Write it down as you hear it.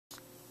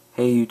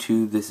Hey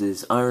YouTube, this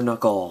is Iron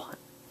Knuckle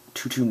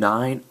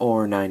 229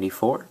 or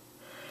 94,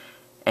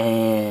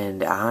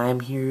 and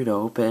I'm here to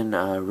open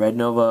a Red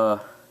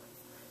Nova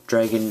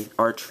Dragon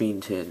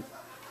Archfiend tin.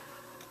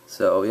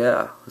 So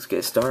yeah, let's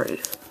get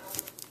started.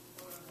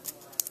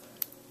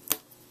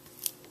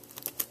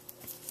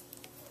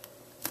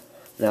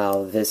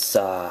 Now this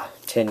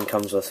tin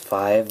comes with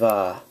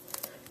 5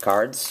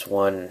 cards,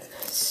 one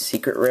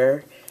secret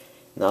rare,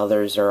 and the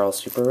others are all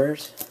super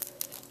rares.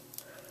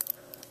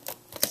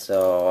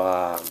 So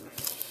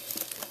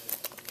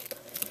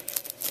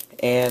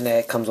and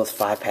it comes with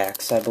 5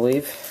 packs, I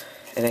believe.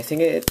 And I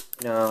think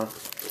no,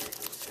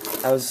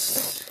 I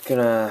was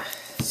gonna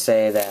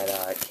say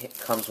that it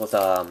comes with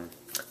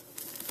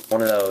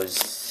one of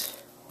those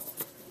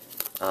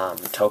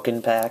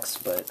token packs,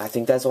 but I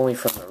think that's only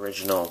from the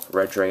original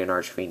Red Dragon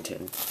Archfiend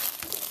tin.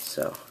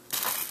 So,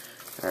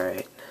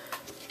 alright.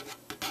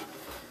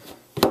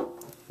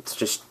 Let's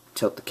just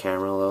tilt the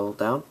camera a little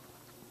down.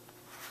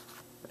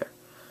 There.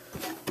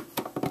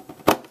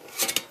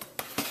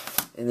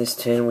 In this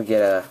tin we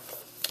get a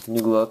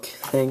new look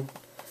thing.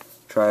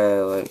 Try,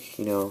 like,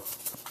 yeah.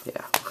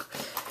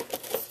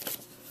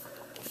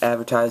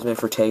 Advertisement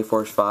for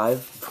Tay-Force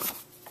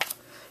 5.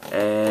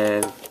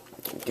 And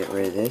get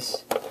rid of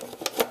this.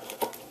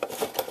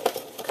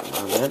 Come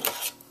on then.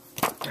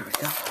 There we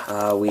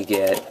go. We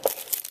get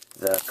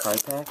the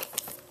card pack.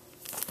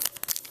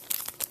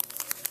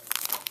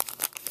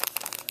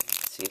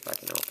 Let's see if I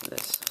can open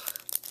this.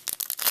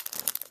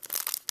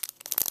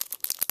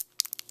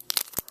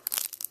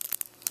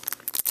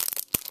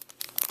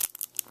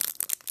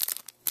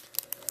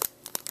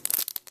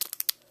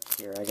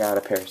 Here, I got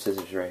a pair of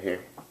scissors right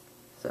here.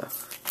 So,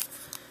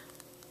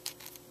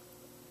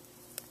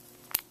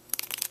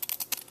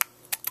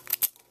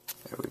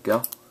 there we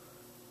go.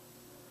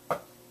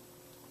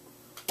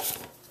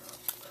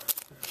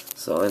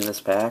 So in this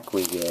pack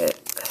we get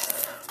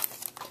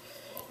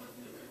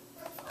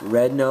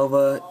Red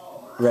Nova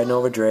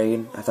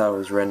Dragon. I thought it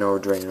was Red Nova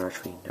Dragon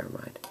Archfiend. Never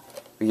mind.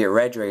 We get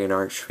Red Dragon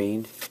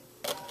Archfiend.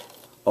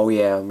 Oh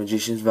yeah,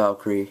 Magician's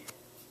Valkyrie.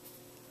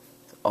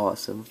 It's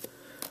awesome.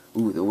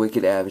 Ooh, the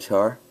Wicked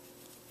Avatar.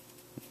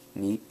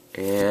 Neat.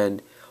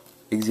 And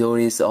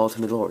Exilius the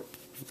Ultimate Lord.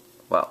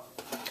 Wow.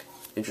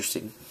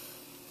 Interesting.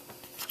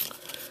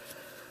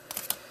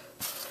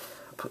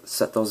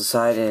 Set those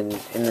aside, and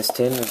in this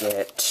tin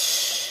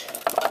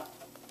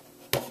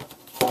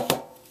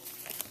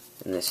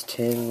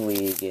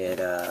we get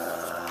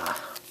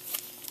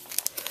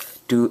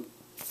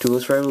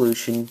Duelist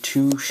Revolution,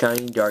 2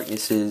 Shining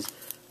Darknesses,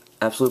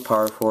 Absolute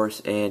Power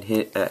Force, and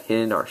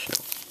Hidden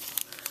Arsenal.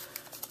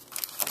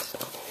 So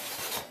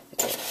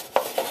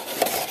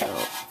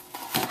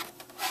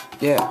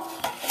yeah,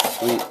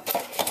 sweet.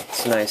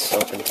 It's a nice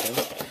open tin.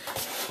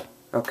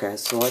 Okay,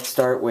 so let's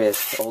start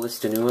with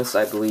oldest to newest.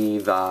 I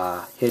believe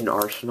Hidden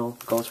Arsenal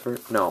goes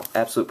first. No,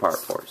 Absolute Power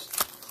Force,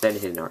 then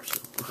Hidden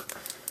Arsenal.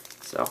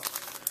 So.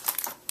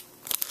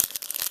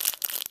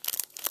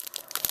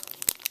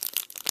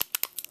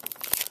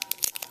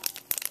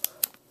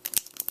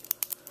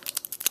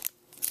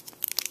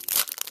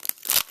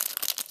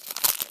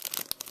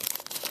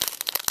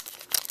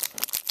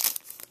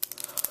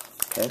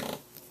 Okay.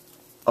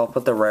 I'll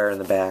put the rare in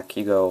the back.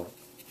 You go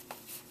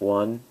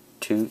 1,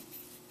 2,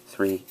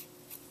 3,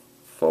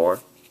 4,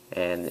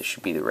 and this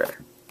should be the rare.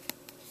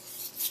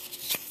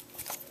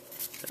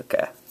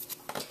 Okay.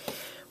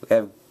 We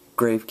have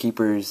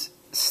Gravekeeper's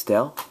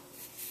Stele,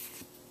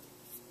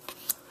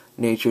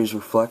 Nature's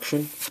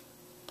Reflection,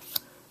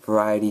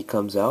 Variety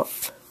comes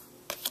out,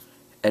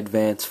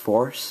 Advance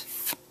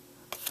Force,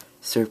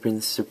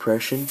 Serpent's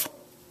Suppression,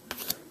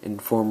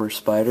 Informer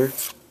Spider,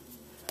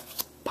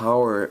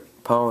 Power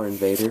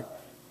Invader,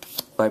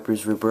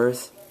 Viper's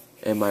Rebirth,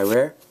 and my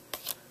rare,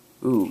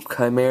 ooh,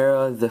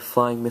 Chimera the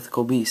Flying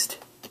Mythical Beast.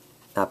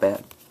 Not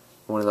bad.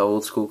 One of the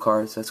old school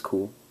cards. That's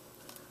cool.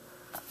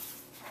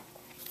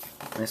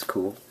 That's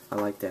cool. I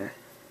like that.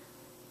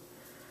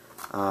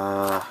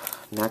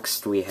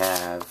 Next we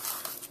have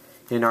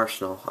Hidden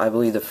Arsenal. I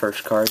believe the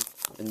first card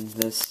in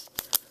this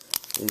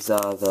is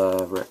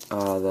the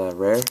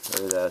rare,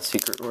 or the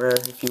secret rare,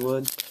 if you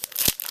would.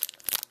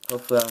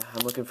 Hopefully,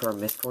 I'm looking for a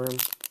myth for him.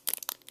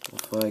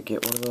 Hopefully I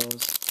get one of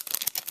those.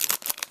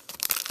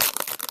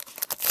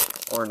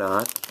 Or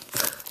not.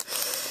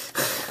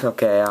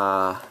 Okay,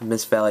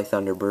 Mist Valley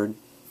Thunderbird,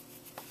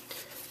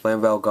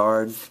 Flamvell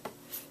Guard,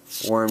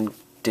 Worm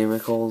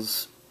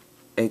Dimicles,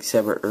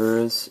 Egg-Sever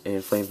Urz,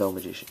 and Flamvell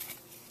Magician.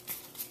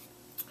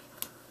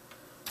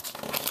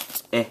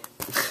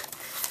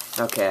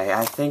 Okay,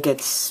 I think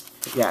it's,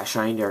 yeah,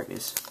 Shining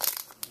Darkness.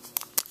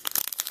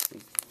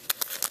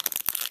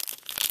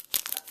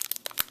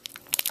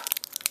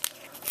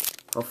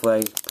 Hopefully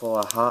I pull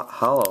a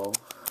hollow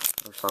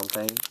or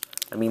something.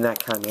 I mean, that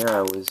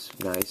Chimera was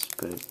nice,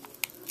 but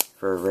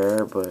for a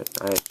rare, but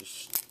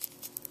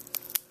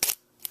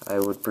I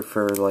would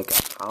prefer like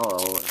a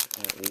hollow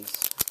at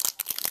least.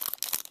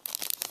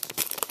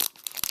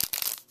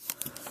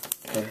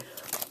 Okay.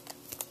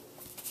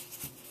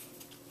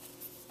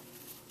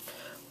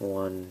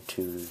 1,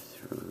 2,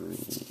 3,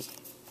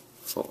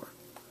 4.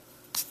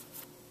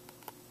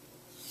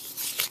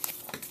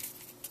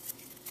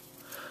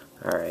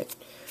 Alright.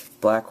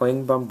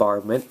 Blackwing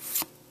Bombardment,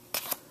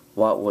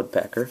 Watt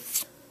Woodpecker,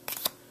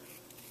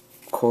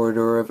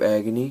 Corridor of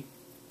Agony,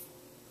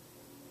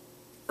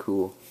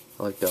 cool,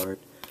 I like the art,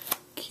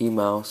 Key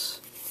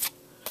Mouse,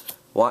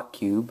 Watt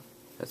Cube,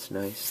 that's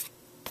nice,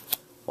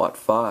 Watt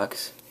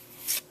Fox,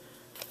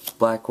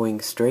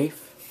 Blackwing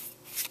Strafe,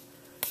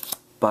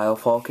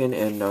 Biofalcon,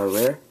 and our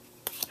rare,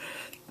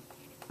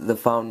 The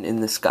Fountain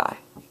in the Sky.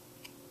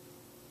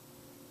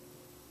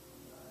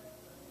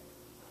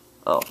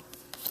 Oh,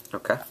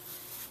 okay.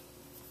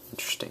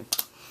 Interesting.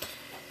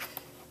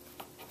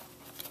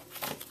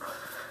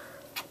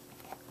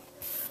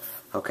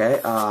 Okay,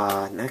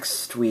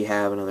 next we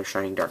have another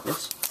Shining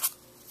Darkness.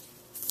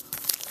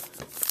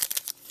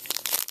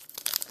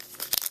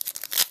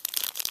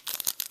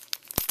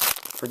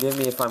 Forgive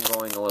me if I'm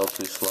going a little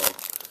too slow.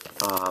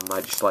 I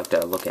just like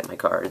to look at my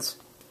cards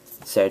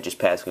instead of just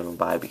passing them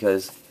by,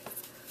 because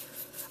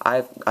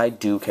I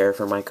do care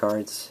for my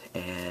cards,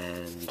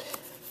 and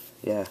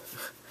yeah.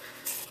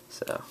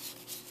 So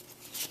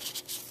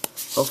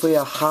hopefully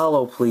a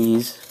holo,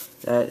 please.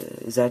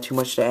 Is that too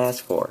much to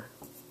ask for?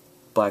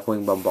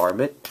 Blackwing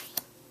Bombardment,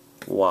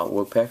 Watt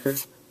Woodpecker,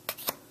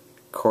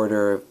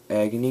 Corridor of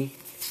Agony,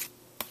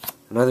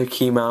 another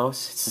Key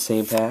Mouse, it's the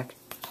same pack.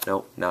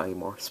 Nope, not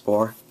anymore.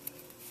 Spore,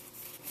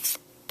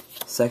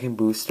 second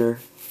booster,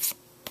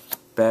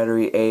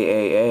 Battery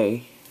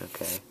AAA,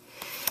 okay,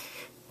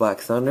 Black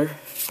Thunder,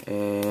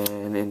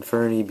 and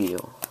Inferni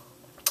Beal.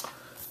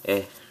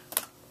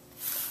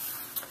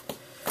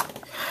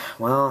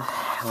 Well,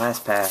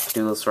 last pack,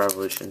 Duelist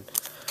Revolution.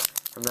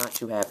 I'm not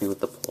too happy with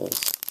the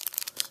pulls.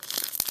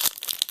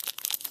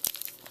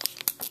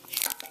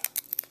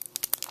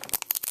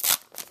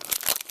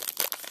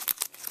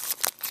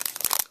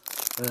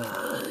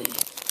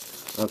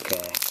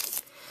 Okay.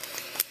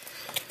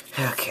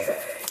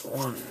 Okay.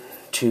 1,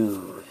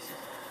 2,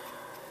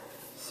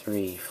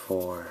 3,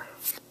 4.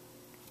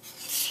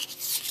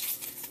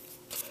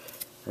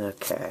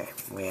 Okay.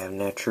 We have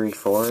Netry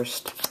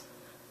Forest,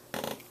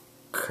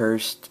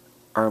 Cursed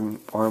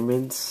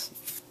Armaments,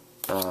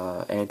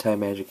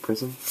 Anti-Magic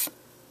Prism.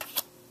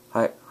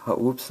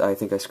 Oops, I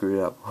think I screwed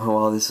it up.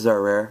 Well, this is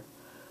our rare.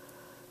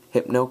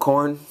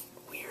 Hypnocorn.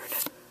 Weird.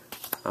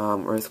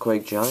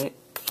 Earthquake Giant,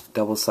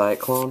 Double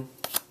Cyclone,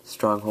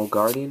 Stronghold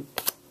Guardian,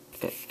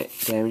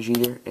 Damage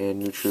Eater, and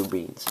Neutral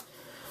Beans.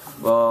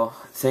 Well,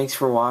 thanks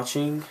for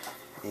watching,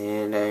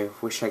 and I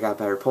wish I got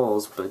better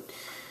pulls, but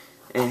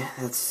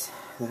that's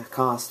the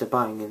cost of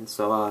buying it.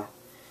 So,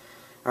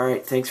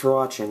 alright, thanks for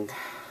watching.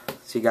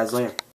 See you guys later.